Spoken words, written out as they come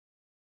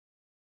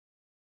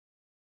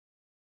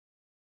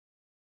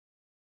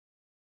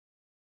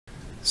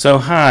So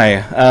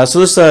hi, so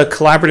this is a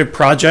collaborative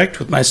project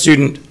with my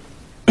student,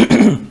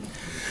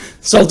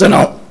 Sultan.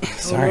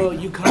 Sorry. Oh,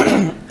 you caught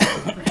it.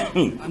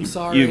 I'm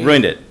sorry. You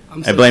ruined it.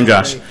 I'm so I blame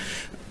sorry.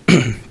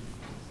 Josh.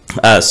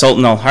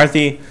 Sultan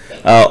Alharthi,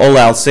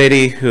 Olaa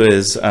Alsaedi, who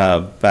is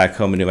back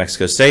home in New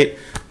Mexico State,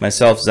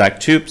 myself,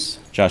 Zach Toups,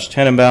 Josh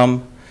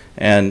Tanenbaum,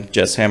 and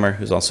Jess Hammer,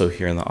 who's also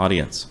here in the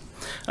audience.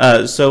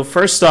 So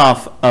first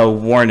off, a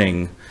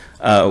warning.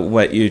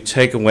 What you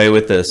take away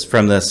with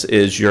from this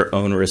is your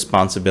own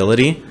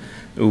responsibility.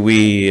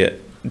 We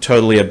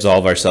totally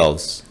absolve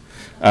ourselves.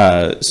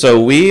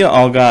 So we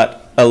all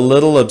got a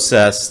little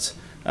obsessed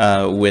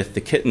with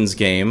the kittens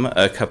game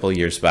a couple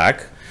years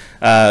back.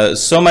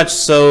 So much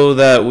so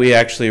that we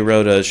actually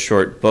wrote a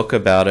short book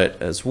about it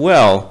as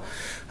well.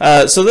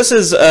 So this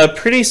is a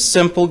pretty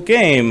simple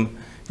game.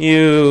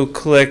 You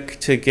click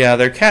to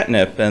gather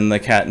catnip and the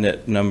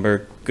catnip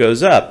number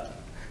goes up.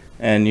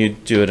 And you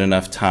do it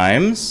enough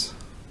times,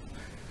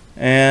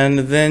 and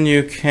then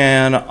you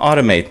can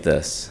automate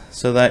this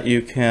so that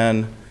you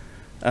can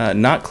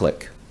not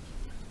click.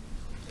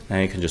 Now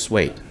you can just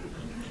wait.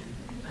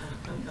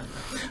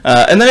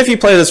 And then if you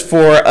play this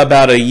for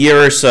about a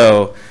year or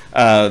so,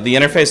 the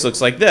interface looks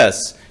like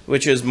this,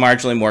 which is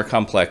marginally more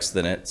complex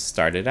than it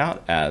started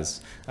out as,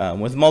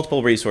 with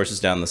multiple resources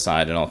down the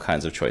side and all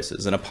kinds of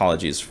choices. And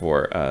apologies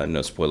for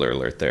no spoiler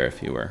alert there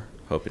if you were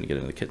hoping to get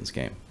into the kittens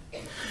game.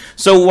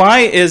 So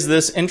why is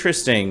this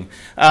interesting?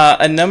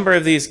 A number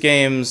of these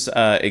games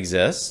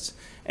exist,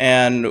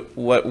 and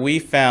what we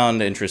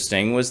found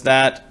interesting was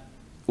that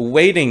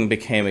waiting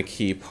became a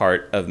key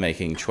part of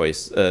making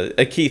choice,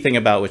 a key thing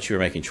about which you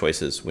were making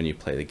choices when you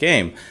play the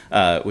game,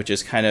 which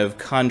is kind of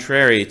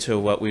contrary to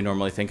what we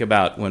normally think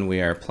about when we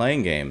are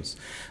playing games.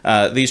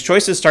 These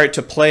choices start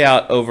to play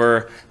out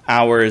over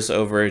hours,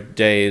 over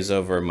days,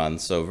 over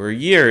months, over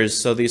years,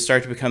 so these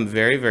start to become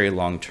very, very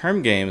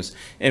long-term games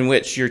in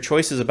which your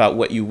choices about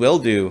what you will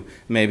do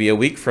maybe a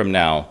week from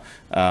now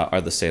are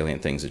the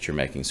salient things that you're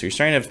making. So you're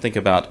starting to have to think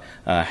about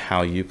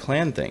how you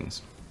plan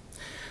things.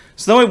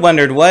 So then we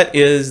wondered, what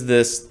is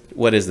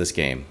this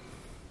game?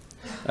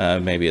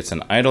 Maybe it's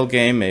an idle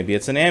game, maybe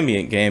it's an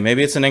ambient game,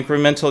 maybe it's an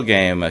incremental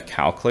game, a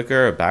cow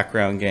clicker, a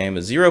background game,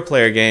 a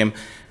zero-player game.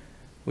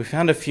 We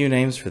found a few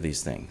names for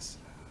these things.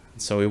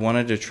 So we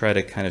wanted to try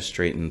to kind of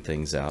straighten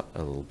things out a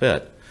little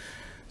bit.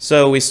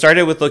 So we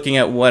started with looking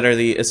at what are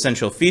the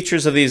essential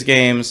features of these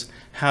games,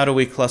 how do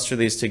we cluster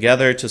these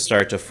together to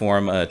start to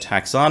form a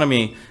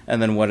taxonomy,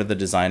 and then what are the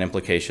design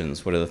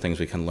implications, what are the things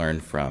we can learn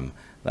from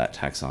that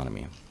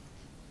taxonomy.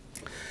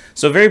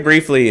 So very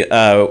briefly,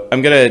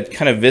 I'm going to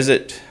kind of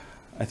visit,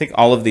 I think,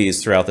 all of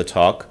these throughout the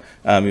talk.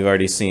 You've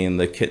already seen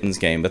the kittens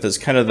game, but there's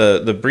kind of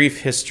the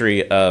brief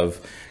history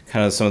of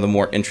kind of some of the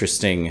more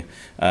interesting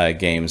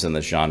games in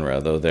the genre,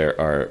 though there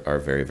are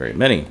very, very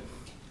many.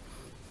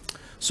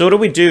 So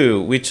what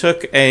do? We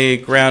took a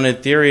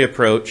grounded theory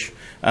approach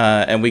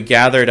and we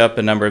gathered up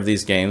a number of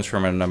these games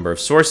from a number of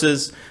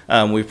sources.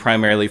 We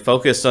primarily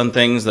focused on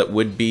things that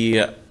would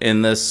be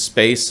in this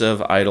space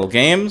of idle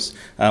games.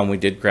 We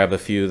did grab a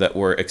few that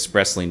were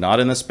expressly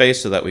not in the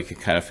space so that we could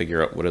kind of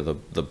figure out what are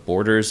the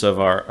borders of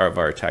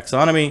our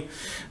taxonomy.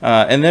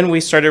 And then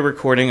we started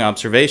recording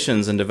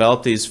observations and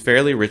developed these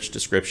fairly rich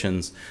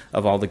descriptions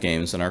of all the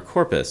games in our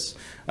corpus.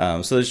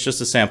 So it's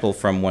just a sample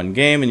from one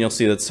game, and you'll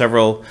see that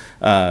several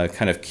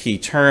kind of key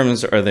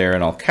terms are there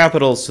in all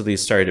capitals. So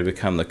these started to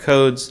become the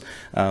codes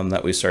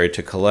that we started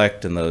to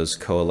collect, and those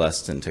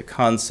coalesced into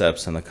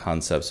concepts, and the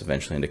concepts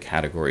eventually into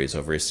categories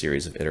over a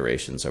series of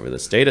iterations over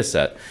this data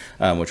set,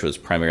 which was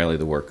primarily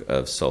the work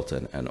of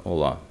Sultan and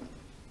Olaa.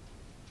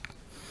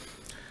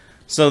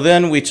 So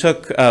then we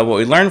took what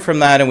we learned from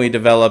that and we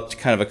developed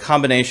kind of a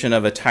combination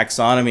of a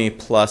taxonomy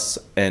plus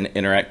an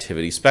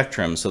interactivity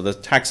spectrum. So the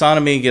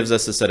taxonomy gives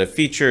us a set of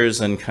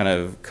features and kind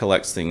of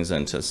collects things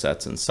into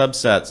sets and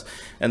subsets.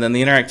 And then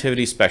the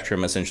interactivity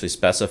spectrum essentially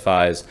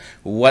specifies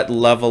what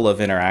level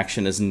of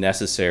interaction is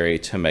necessary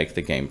to make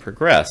the game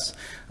progress.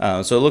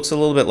 So it looks a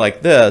little bit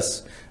like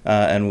this,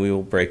 and we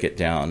will break it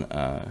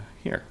down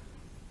here.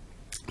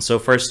 So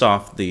first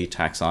off, the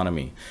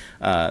taxonomy.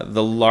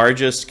 The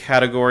largest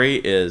category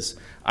is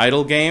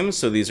idle games.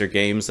 So these are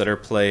games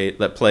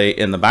that play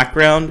in the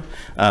background,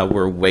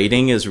 where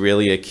waiting is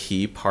really a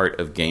key part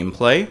of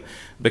gameplay.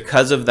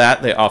 Because of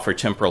that, they offer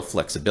temporal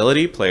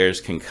flexibility.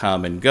 Players can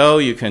come and go.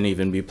 You can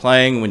even be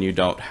playing when you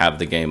don't have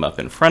the game up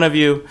in front of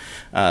you.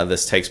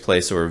 This takes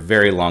place over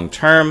very long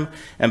term.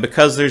 And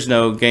because there's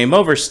no game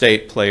over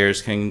state,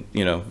 players can,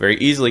 very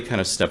easily kind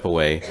of step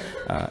away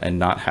and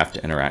not have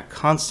to interact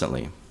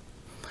constantly.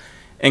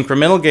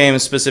 Incremental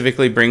games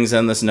specifically brings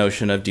in this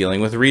notion of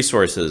dealing with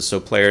resources. So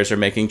players are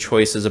making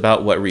choices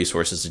about what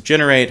resources to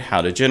generate,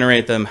 how to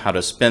generate them, how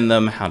to spend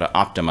them, how to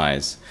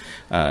optimize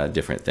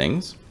different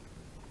things.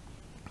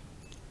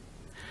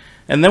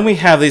 And then we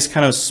have these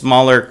kind of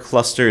smaller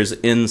clusters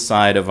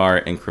inside of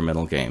our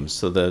incremental games.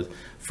 So the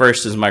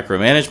first is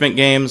micromanagement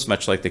games,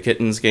 much like the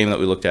kittens game that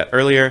we looked at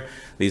earlier.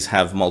 These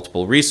have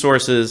multiple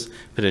resources,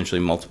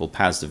 potentially multiple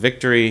paths to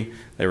victory.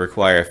 They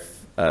require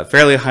a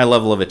fairly high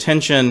level of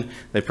attention.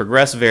 They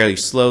progress very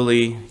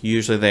slowly.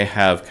 Usually they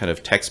have kind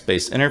of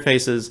text-based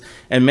interfaces,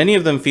 and many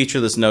of them feature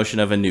this notion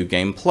of a new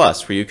game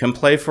plus, where you can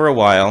play for a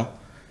while,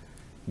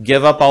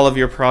 give up all of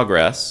your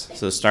progress,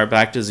 so start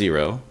back to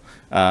 0,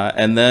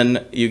 and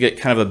then you get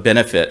kind of a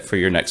benefit for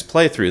your next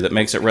playthrough that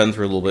makes it run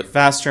through a little bit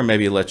faster,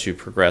 maybe lets you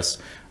progress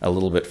a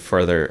little bit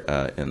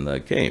further in the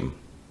game.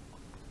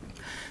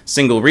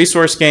 Single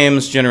resource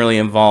games generally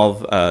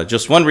involve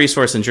just one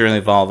resource and generally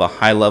involve a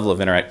high level of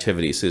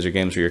interactivity. So these are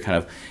games where you're kind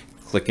of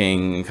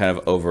clicking kind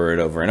of over and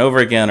over and over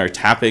again, or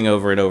tapping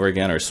over and over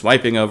again, or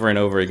swiping over and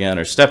over again,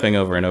 or stepping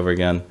over and over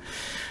again.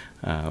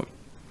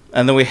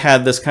 And then we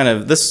had this kind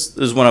of, this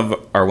is one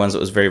of our ones that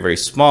was very, very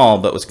small,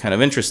 but was kind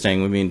of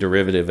interesting. We mean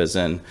derivative as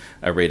in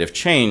a rate of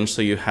change.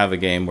 So you have a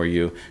game where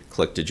you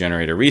click to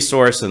generate a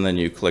resource, and then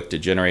you click to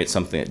generate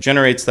something that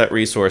generates that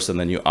resource, and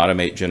then you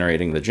automate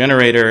generating the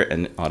generator,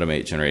 and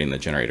automate generating the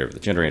generator of the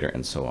generator,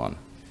 and so on.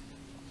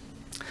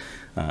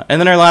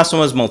 And then our last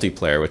one was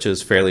multiplayer, which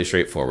is fairly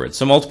straightforward.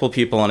 So multiple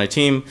people on a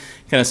team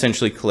can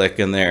essentially click,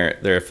 and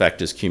their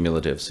effect is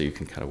cumulative, so you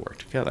can kind of work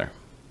together.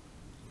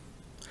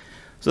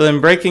 So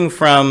then breaking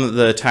from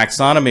the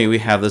taxonomy, we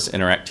have this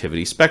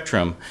interactivity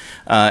spectrum.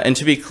 And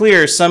to be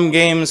clear, some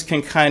games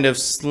can kind of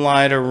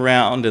slide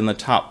around in the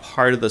top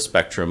part of the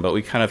spectrum, but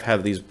we kind of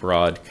have these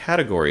broad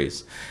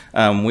categories.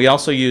 We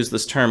also use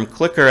this term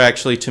clicker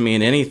actually to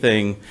mean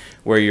anything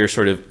where you're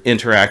sort of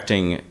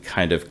interacting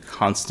kind of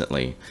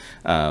constantly.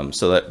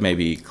 So that may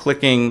be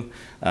clicking,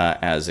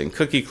 as in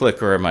cookie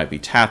clicker, or it might be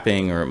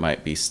tapping, or it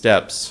might be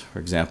steps, for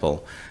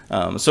example.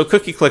 So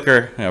cookie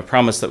clicker,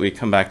 promise that we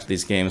come back to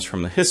these games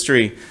from the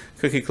history.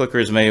 Cookie clicker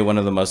is maybe one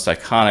of the most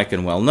iconic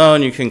and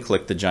well-known. You can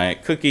click the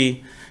giant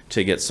cookie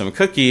to get some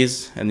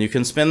cookies, and you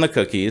can spin the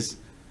cookies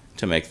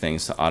to make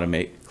things to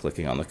automate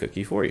clicking on the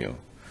cookie for you.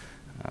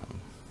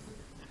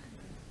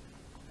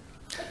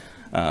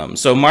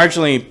 So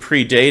marginally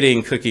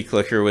predating cookie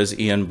clicker was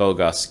Ian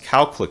Bogost's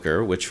cow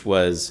clicker, which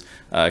was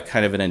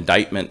kind of an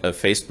indictment of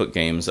Facebook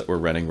games that were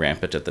running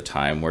rampant at the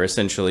time, where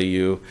essentially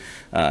you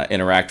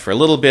interact for a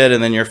little bit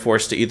and then you're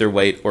forced to either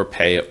wait or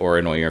pay or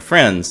annoy your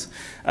friends.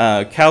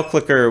 Cow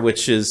clicker,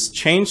 which is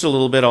changed a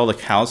little bit, all the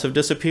cows have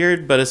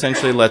disappeared, but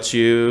essentially lets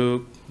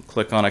you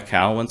click on a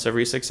cow once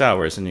every 6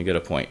 hours and you get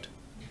a point.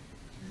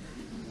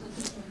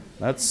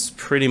 That's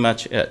pretty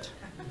much it.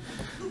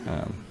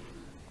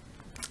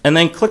 And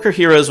then Clicker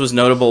Heroes was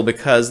notable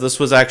because this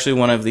was actually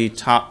one of the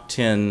top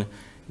 10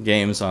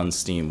 games on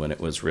Steam when it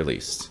was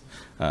released,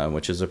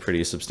 which is a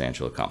pretty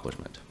substantial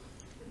accomplishment.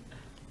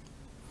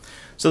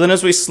 So then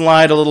as we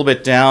slide a little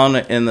bit down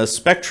in the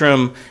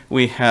spectrum,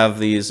 we have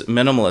these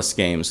minimalist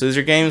games. So these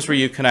are games where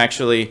you can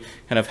actually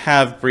kind of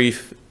have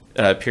brief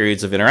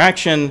periods of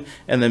interaction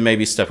and then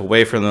maybe step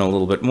away from them a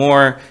little bit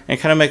more and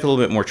kind of make a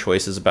little bit more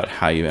choices about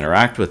how you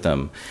interact with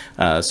them.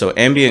 So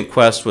Ambient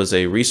Quest was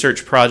a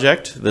research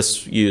project.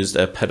 This used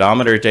a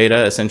pedometer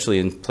data essentially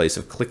in place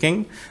of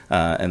clicking,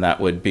 and that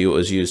would be what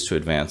was used to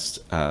advance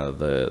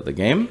the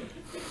game.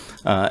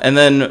 And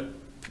then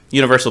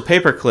Universal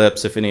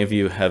Paperclips, if any of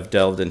you have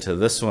delved into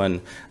this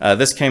one,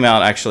 this came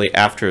out actually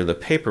after the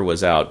paper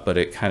was out, but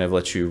it kind of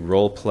lets you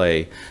role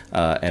play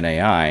an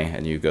AI,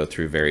 and you go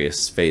through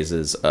various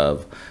phases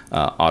of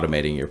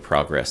automating your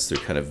progress through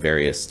kind of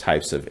various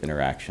types of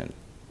interaction.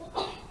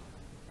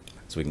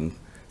 So we can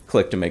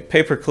click to make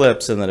paper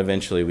clips, and then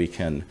eventually we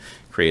can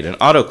create an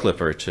auto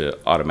clipper to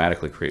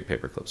automatically create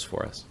paper clips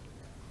for us.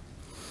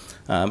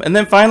 And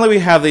then finally, we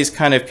have these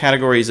kind of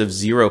categories of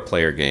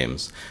zero-player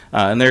games.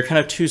 And there are kind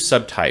of two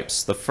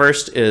subtypes. The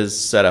first is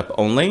setup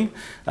only.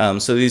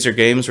 So these are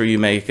games where you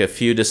make a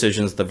few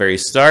decisions at the very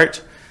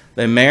start.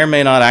 They may or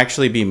may not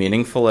actually be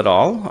meaningful at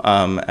all,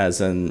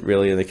 as in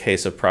really in the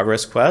case of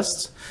progress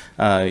quests.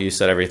 You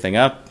set everything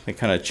up. It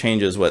kind of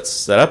changes what's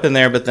set up in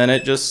there, but then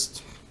it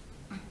just,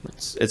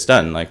 it's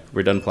done. Like,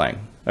 we're done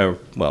playing. Or,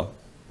 well,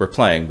 we're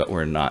playing, but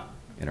we're not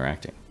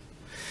interacting.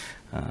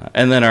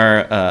 And then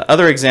our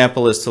other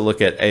example is to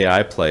look at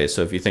AI play.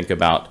 So if you think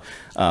about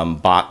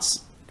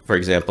bots, for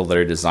example, that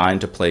are designed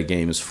to play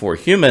games for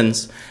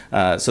humans,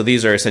 so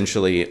these are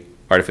essentially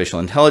artificial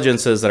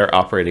intelligences that are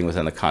operating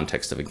within the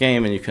context of a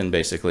game, and you can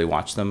basically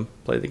watch them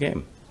play the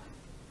game.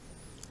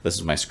 This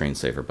is my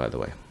screensaver, by the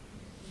way.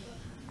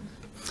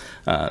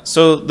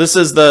 So this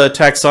is the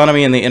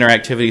taxonomy and the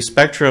interactivity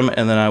spectrum,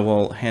 and then I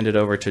will hand it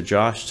over to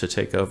Josh to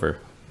take over.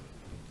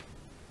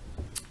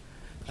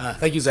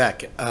 Thank you,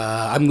 Zach.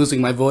 I'm losing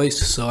my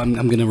voice, so I'm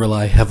going to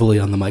rely heavily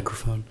on the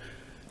microphone.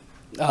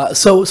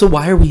 So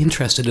why are we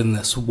interested in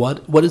this?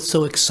 What is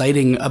so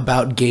exciting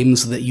about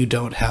games that you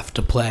don't have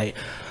to play?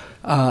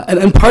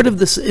 And part of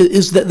this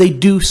is that they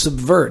do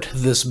subvert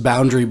this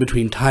boundary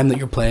between time that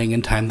you're playing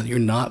and time that you're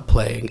not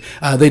playing.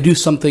 They do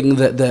something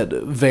that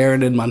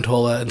Verne and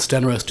Montola and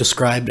Stenros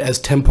described as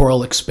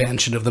temporal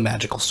expansion of the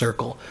magical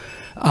circle.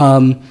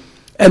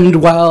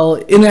 And while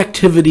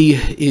inactivity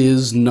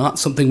is not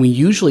something we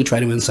usually try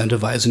to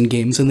incentivize in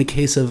games, in the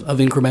case of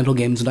incremental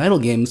games and idle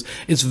games,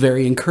 it's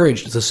very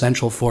encouraged. It's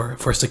essential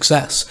for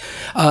success.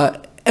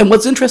 And And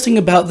what's interesting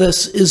about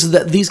this is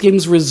that these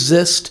games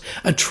resist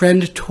a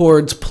trend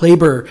towards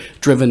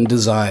labor-driven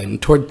design,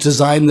 toward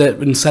design that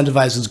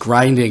incentivizes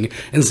grinding,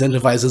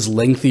 incentivizes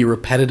lengthy,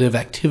 repetitive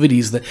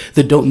activities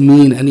that don't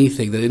mean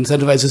anything, that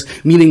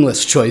incentivizes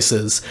meaningless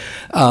choices.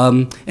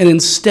 And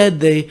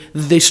instead,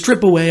 they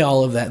strip away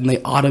all of that and they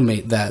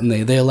automate that, and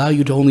they allow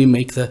you to only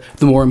make the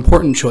more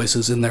important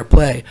choices in their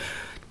play.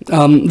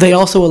 They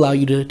also allow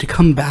you to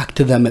come back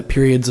to them at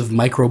periods of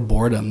micro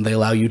boredom. They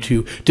allow you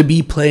to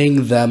be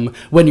playing them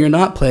when you're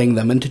not playing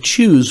them, and to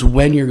choose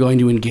when you're going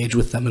to engage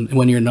with them and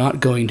when you're not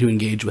going to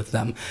engage with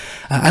them.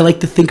 I like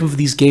to think of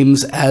these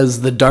games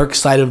as the dark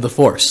side of the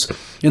Force,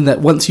 in that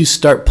once you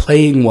start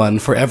playing one,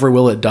 forever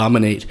will it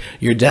dominate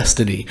your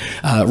destiny.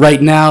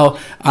 Right now,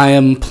 I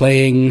am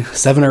playing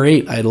 7 or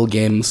 8 idle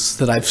games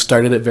that I've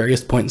started at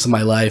various points in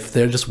my life.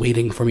 They're just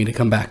waiting for me to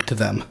come back to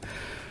them.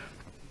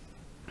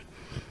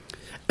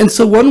 And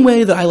so one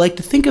way that I like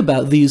to think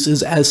about these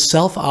is as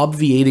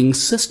self-obviating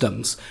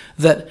systems,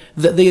 that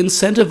they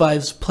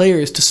incentivize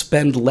players to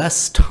spend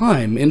less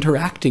time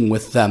interacting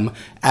with them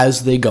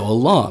as they go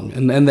along,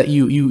 and that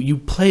you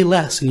play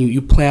less and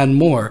you plan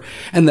more,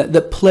 and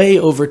that play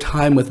over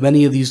time with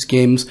many of these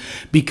games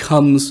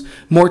becomes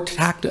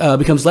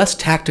less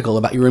tactical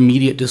about your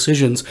immediate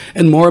decisions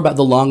and more about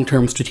the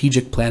long-term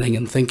strategic planning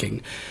and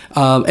thinking.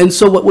 And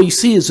so what we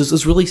see is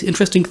this really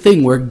interesting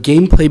thing where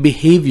gameplay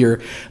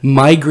behavior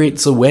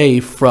migrates away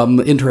from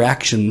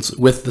interactions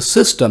with the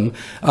system,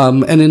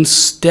 and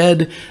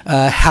instead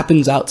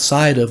happens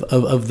outside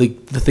of the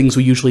things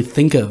we usually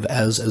think of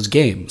as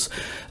games.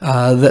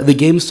 The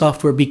game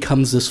software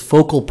becomes this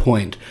focal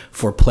point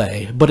for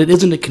play, but it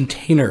isn't a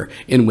container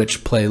in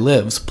which play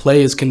lives.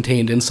 Play is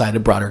contained inside a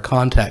broader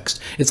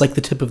context. It's like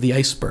the tip of the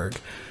iceberg.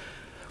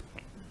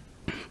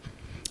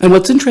 And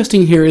what's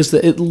interesting here is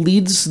that it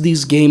leads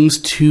these games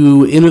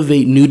to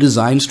innovate new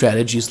design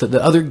strategies that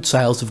the other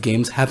styles of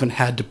games haven't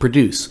had to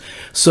produce.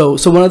 So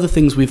one of the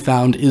things we've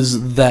found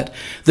is that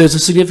there's a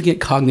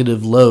significant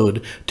cognitive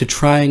load to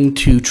trying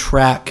to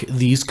track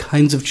these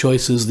kinds of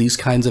choices, these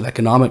kinds of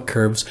economic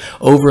curves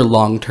over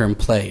long-term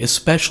play,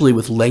 especially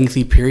with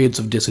lengthy periods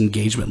of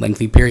disengagement,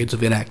 lengthy periods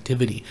of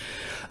inactivity.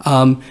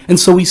 And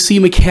so we see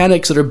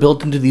mechanics that are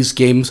built into these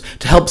games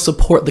to help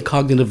support the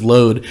cognitive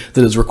load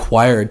that is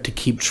required to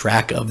keep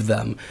track of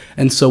them.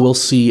 And so we'll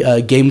see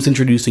games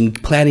introducing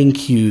planning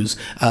cues,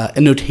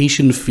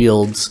 annotation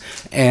fields,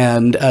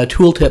 and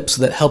tooltips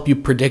that help you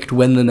predict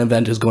when an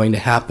event is going to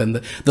happen,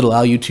 that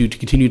allow you to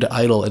continue to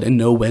idle and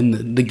know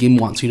when the game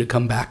wants you to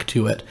come back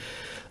to it.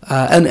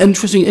 And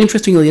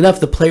interestingly enough,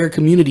 the player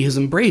community has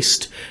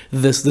embraced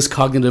this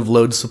cognitive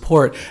load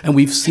support, and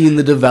we've seen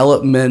the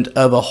development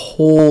of a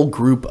whole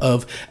group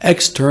of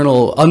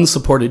external,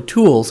 unsupported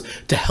tools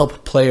to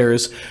help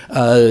players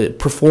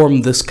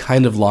perform this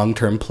kind of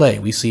long-term play.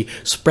 We see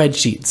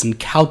spreadsheets and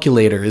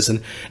calculators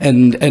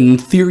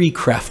and theory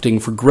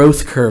crafting for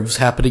growth curves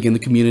happening in the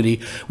community.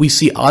 We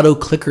see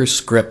auto-clicker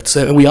scripts,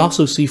 and we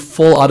also see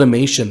full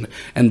automation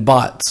and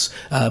bots,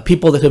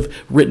 people that have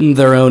written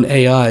their own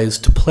AIs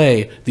to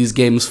play these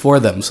games for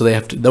them, so they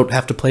don't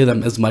have to play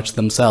them as much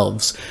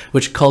themselves,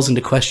 which calls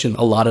into question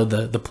a lot of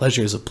the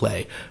pleasures of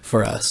play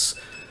for us.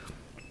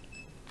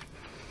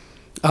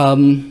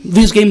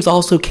 These games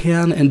also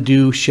can and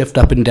do shift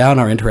up and down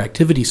our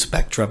interactivity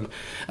spectrum,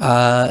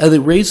 and it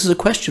raises a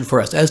question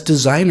for us. As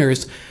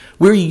designers,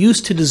 we're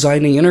used to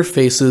designing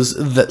interfaces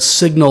that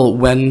signal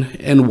when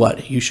and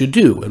what you should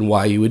do, and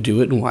why you would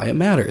do it, and why it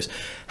matters.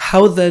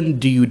 How then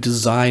do you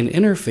design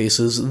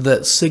interfaces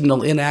that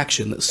signal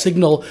inaction, that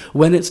signal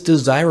when it's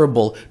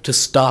desirable to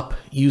stop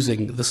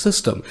using the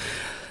system?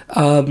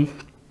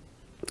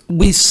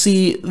 We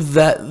see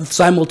that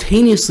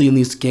simultaneously in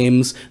these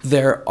games,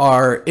 there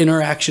are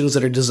interactions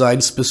that are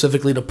designed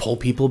specifically to pull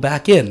people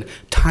back in,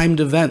 timed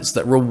events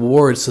that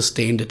reward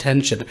sustained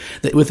attention,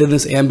 that within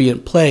this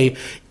ambient play,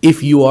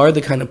 if you are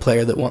the kind of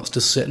player that wants to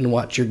sit and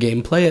watch your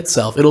game play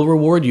itself, it'll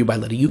reward you by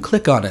letting you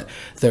click on it.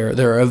 There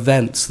are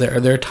events,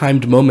 there are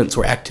timed moments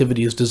where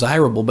activity is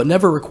desirable but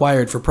never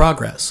required for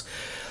progress.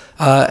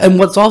 And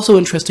what's also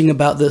interesting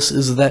about this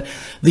is that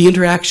the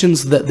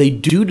interactions that they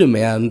do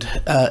demand,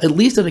 at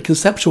least at a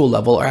conceptual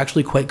level, are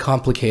actually quite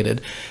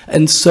complicated.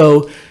 And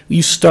so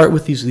you start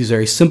with these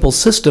very simple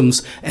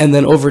systems, and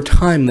then over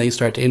time they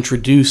start to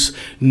introduce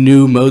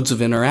new modes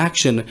of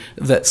interaction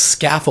that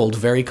scaffold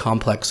very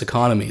complex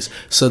economies,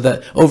 so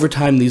that over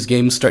time these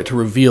games start to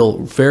reveal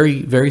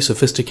very, very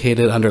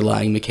sophisticated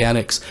underlying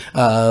mechanics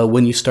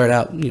when you start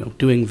out,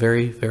 doing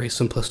very, very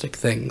simplistic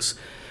things.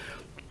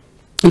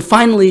 And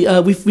finally,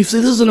 we've seen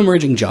this is an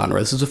emerging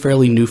genre. This is a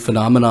fairly new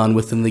phenomenon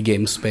within the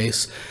game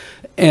space.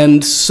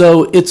 And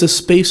so it's a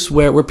space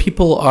where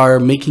people are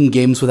making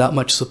games without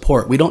much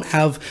support. We don't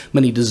have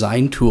many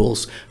design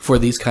tools for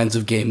these kinds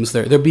of games.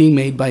 They're being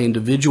made by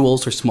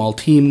individuals or small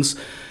teams.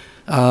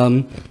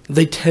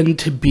 They tend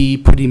to be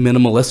pretty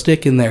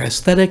minimalistic in their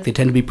aesthetic. They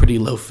tend to be pretty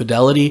low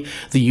fidelity.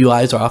 The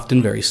UIs are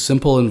often very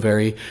simple and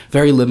very,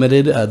 very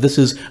limited. This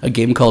is a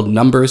game called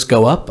Numbers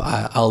Go Up.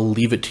 I'll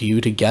leave it to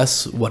you to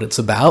guess what it's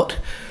about.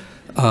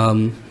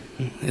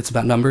 It's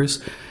about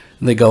numbers.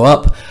 they go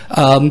up.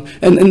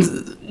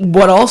 And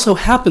what also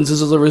happens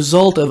is, as a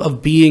result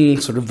of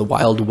being sort of the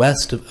Wild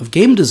West of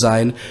game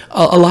design,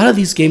 a lot of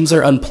these games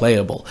are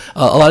unplayable.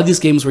 A lot of these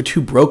games were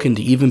too broken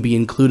to even be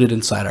included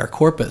inside our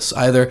corpus,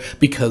 either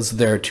because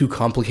they're too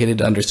complicated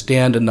to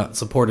understand and not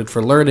supported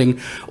for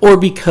learning, or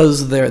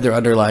because their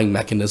underlying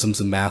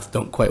mechanisms in math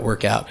don't quite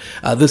work out.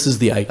 This is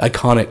the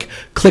iconic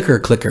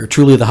clicker,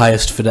 truly the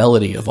highest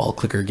fidelity of all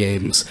clicker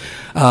games.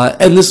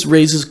 And this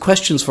raises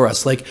questions for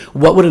us, like,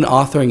 what would an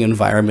authoring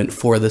environment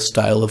for this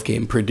style of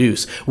game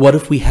produce? What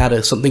if we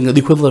had something the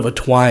equivalent of a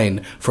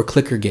Twine for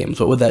clicker games?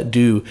 What would that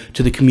do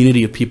to the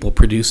community of people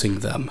producing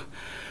them?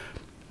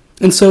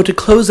 And so to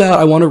close out,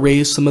 I want to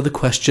raise some of the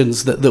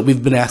questions that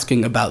we've been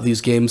asking about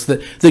these games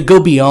that go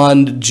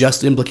beyond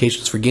just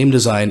implications for game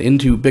design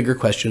into bigger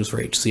questions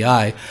for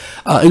HCI,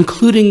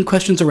 including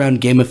questions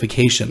around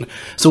gamification.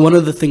 So one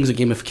of the things that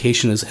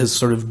gamification has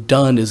sort of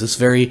done is this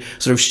very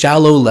sort of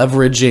shallow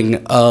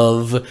leveraging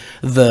of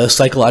the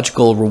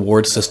psychological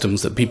reward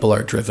systems that people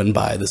are driven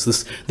by, this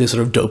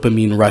sort of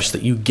dopamine rush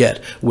that you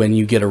get when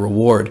you get a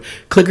reward.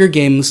 Clicker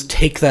games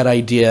take that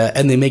idea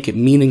and they make it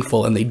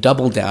meaningful and they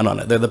double down on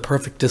it. They're the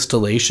perfect distillation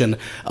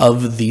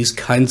of these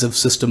kinds of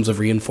systems of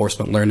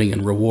reinforcement learning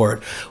and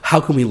reward. How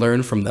can we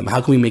learn from them?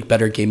 How can we make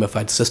better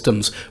gamified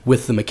systems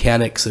with the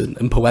mechanics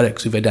and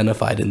poetics we've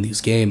identified in these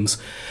games?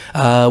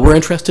 We're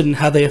interested in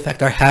how they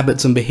affect our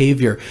habits and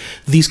behavior.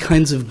 These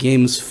kinds of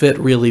games fit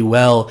really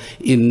well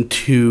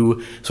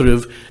into sort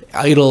of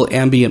idle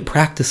ambient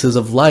practices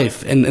of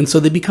life, and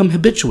so they become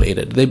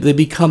habituated. They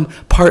become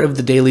part of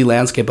the daily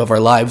landscape of our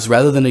lives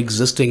rather than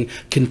existing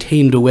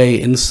contained away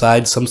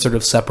inside some sort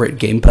of separate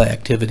gameplay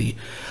activity.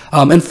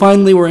 And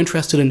finally, we're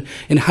interested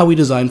in how we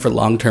design for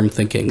long-term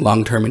thinking,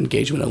 long-term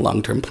engagement, and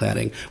long-term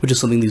planning, which is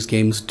something these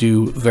games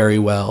do very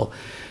well.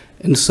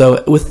 And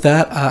so with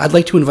that, I'd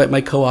like to invite my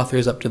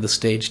co-authors up to the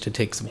stage to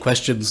take some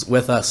questions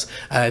with us.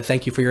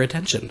 Thank you for your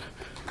attention.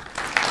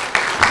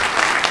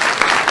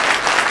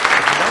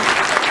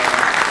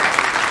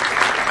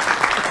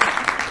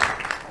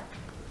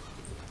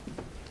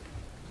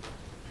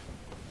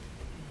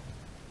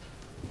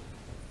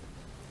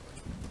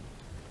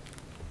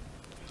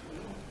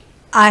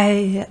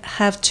 I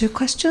have two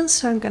questions,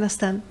 so I'm going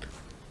to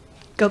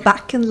go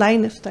back in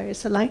line if there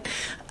is a line.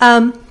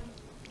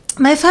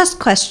 My first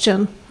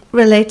question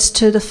relates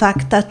to the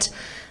fact that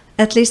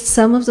at least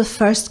some of the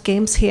first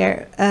games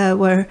here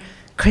were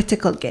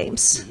critical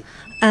games.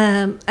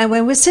 And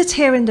when we sit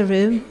here in the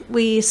room,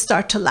 we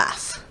start to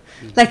laugh.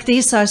 Like,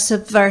 these are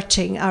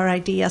subverting our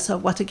ideas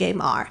of what a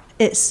game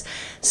is.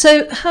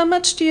 So how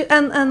much do you,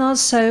 and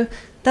also,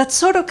 that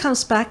sort of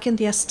comes back in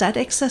the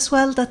aesthetics as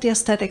well, that the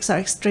aesthetics are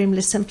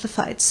extremely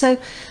simplified. So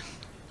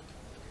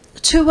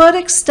to what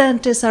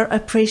extent is our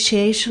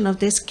appreciation of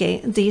these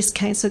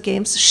kinds of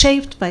games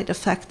shaped by the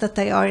fact that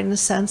they are, in a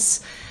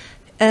sense,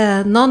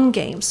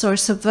 non-games or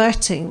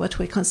subverting what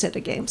we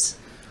consider games?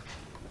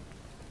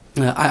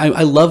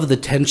 I love the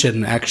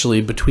tension,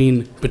 actually,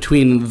 between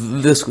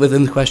this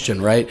within the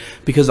question, right?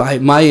 Because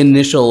my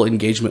initial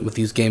engagement with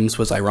these games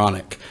was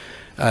ironic.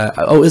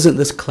 Oh, isn't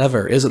this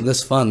clever? Isn't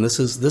this fun? This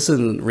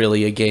isn't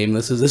really a game.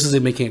 This is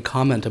making a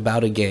comment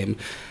about a game.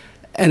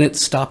 And it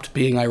stopped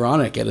being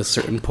ironic at a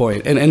certain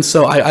point. And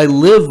so I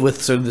live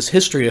with sort of this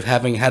history of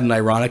having had an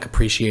ironic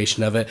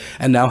appreciation of it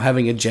and now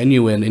having a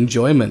genuine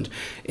enjoyment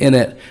in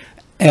it.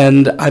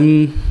 And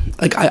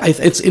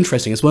it's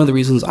interesting. It's one of the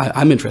reasons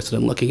I'm interested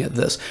in looking at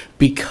this,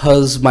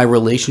 because my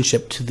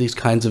relationship to these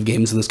kinds of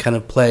games and this kind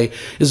of play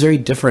is very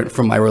different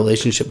from my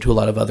relationship to a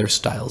lot of other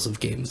styles of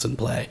games and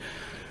play.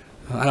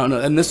 I don't know,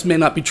 and this may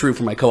not be true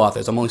for my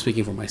co-authors. I'm only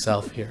speaking for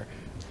myself here.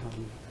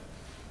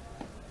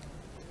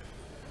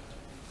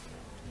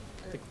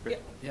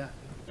 Yeah.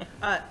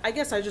 I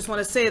guess I just want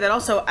to say that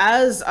also,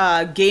 as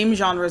game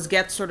genres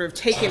get sort of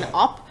taken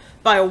up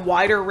by a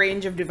wider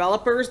range of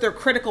developers, their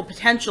critical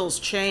potentials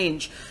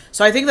change.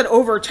 So I think that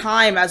over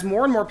time, as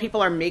more and more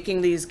people are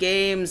making these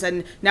games,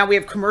 and now we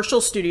have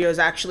commercial studios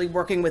actually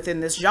working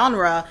within this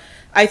genre,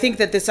 I think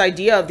that this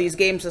idea of these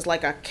games as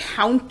like a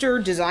counter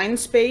design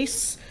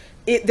space,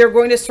 they're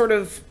going to sort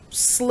of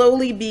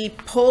slowly be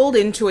pulled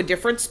into a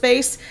different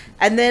space,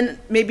 and then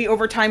maybe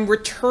over time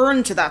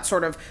return to that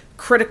sort of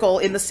critical,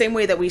 in the same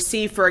way that we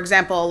see, for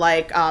example,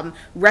 like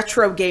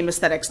retro game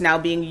aesthetics now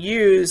being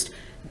used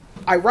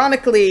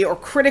ironically or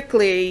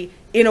critically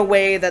in a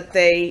way that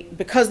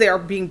because they are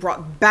being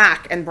brought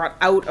back and brought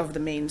out of the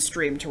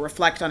mainstream to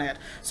reflect on it.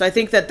 So I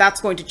think that that's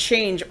going to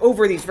change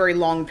over these very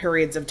long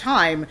periods of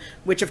time,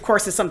 which of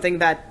course is something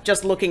that,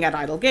 just looking at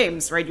idle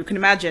games, right, you can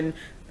imagine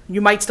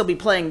you might still be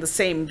playing the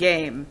same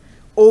game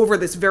over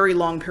this very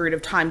long period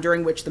of time,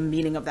 during which the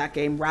meaning of that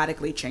game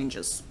radically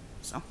changes.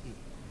 So.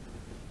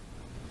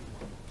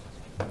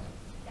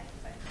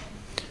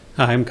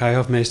 Hi, I'm Kai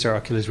Hofmeister,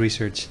 Oculus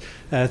Research.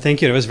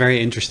 Thank you, that was very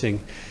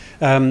interesting.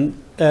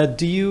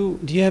 Do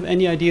you have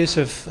any ideas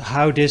of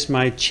how this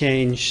might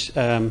change,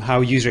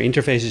 how user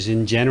interfaces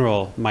in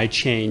general might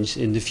change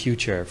in the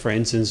future? For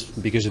instance,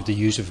 because of the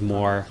use of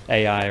more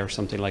AI or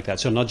something like that.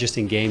 So not just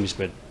in games,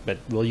 but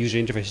will user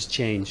interfaces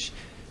change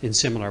in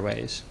similar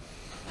ways?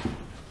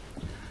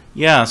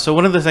 Yeah, so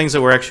one of the things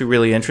that we're actually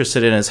really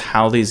interested in is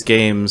how these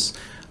games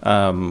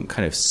kind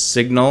of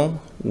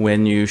signal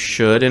when you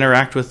should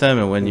interact with them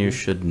and when you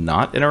should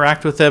not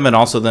interact with them, and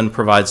also then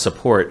provide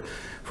support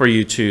for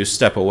you to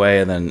step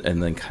away and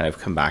then kind of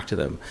come back to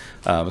them.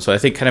 So I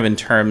think kind of in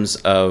terms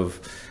of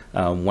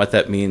what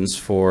that means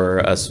for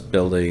us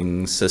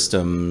building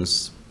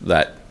systems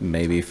that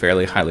may be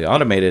fairly highly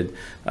automated,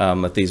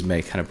 that these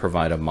may kind of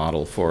provide a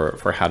model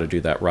for how to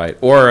do that right,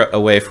 or a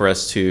way for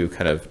us to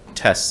kind of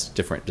test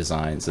different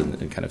designs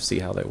and kind of see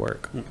how they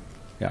work.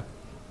 Yeah.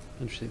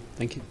 Interesting.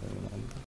 Thank you.